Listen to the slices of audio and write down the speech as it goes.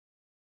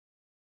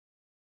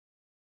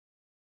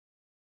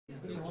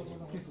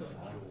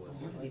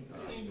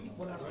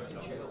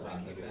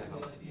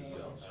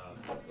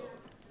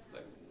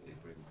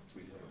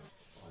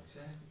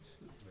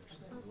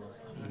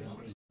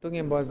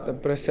Talking about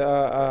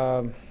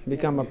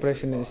become a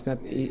president is not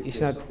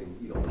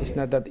it's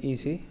not that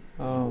easy.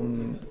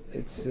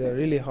 It's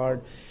really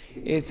hard.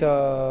 It's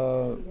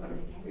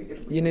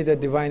you need a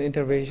divine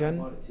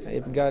intervention.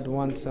 If God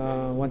wants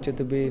you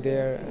to be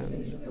there,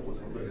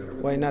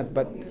 why not?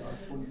 But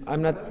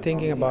I'm not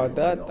thinking about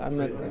that. I'm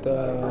not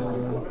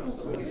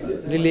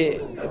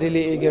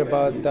really eager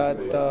about that.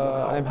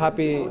 I'm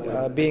happy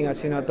being a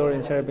senator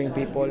and serving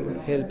people,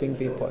 helping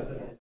people.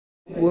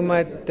 We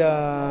might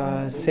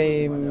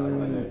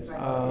same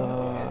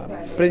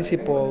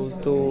principle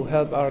to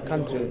help our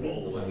country,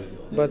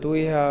 but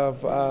we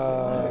have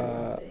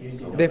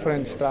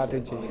different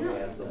strategy,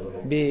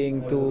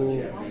 being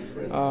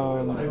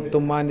to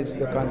manage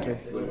the country.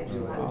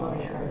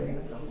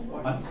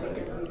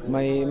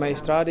 My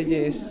strategy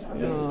is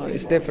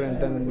different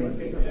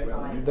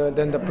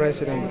than the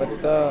president,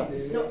 but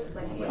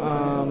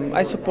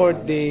I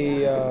support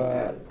the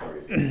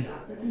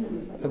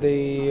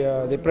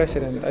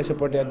president. I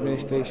support the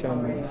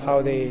administration,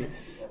 how they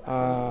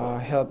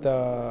help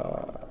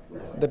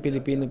the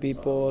Filipino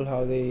people,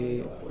 how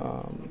they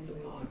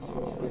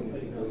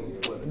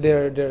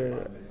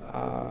their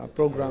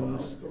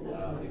programs,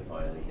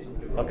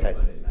 Okay.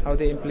 how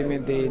they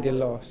implement the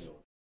laws.